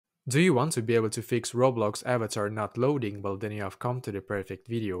Do you want to be able to fix Roblox avatar not loading? Well, then you have come to the perfect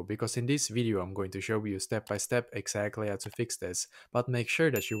video, because in this video I'm going to show you step by step exactly how to fix this, but make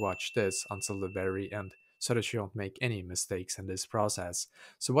sure that you watch this until the very end so that you don't make any mistakes in this process.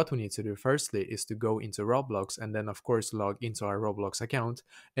 So what we need to do firstly is to go into Roblox and then of course log into our Roblox account,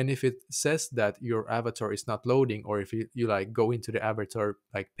 and if it says that your avatar is not loading, or if you like go into the avatar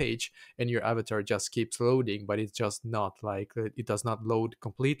like page and your avatar just keeps loading but it's just not like it does not load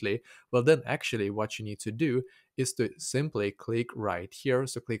completely, well then actually what you need to do is to simply click right here.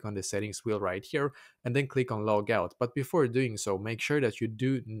 So click on the settings wheel right here and then click on log out. But before doing so, make sure that you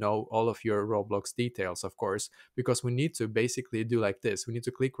do know all of your Roblox details, of course, because we need to basically do like this. We need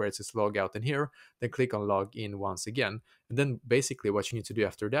to click where it says log out in here, then click on log in once again. And then basically what you need to do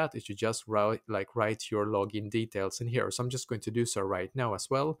after that is you just write your login details in here. So I'm just going to do so right now as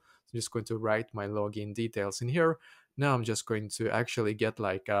well. So I'm just going to write my login details in here. Now I'm just going to actually get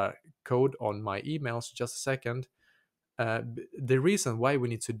like a code on my email. So just a second. The reason why we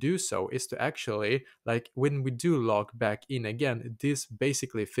need to do so is to actually, like, when we do log back in again, this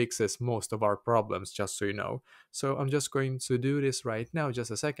basically fixes most of our problems, just so you know. So I'm just going to do this right now,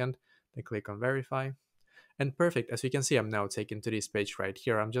 just a second. Then click on verify. And perfect, as you can see, I'm now taken to this page right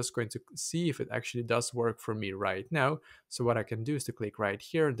here. I'm just going to see if it actually does work for me right now. So what I can do is to click right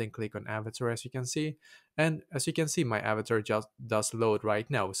here and then click on avatar, as you can see. And as you can see, my avatar just does load right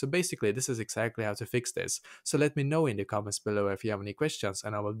now. So basically, this is exactly how to fix this. So let me know in the comments below if you have any questions,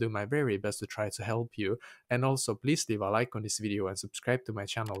 and I will do my very best to try to help you. And also, please leave a like on this video and subscribe to my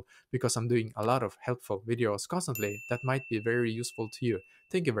channel, because I'm doing a lot of helpful videos constantly that might be very useful to you.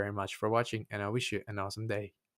 Thank you very much for watching, and I wish you an awesome day.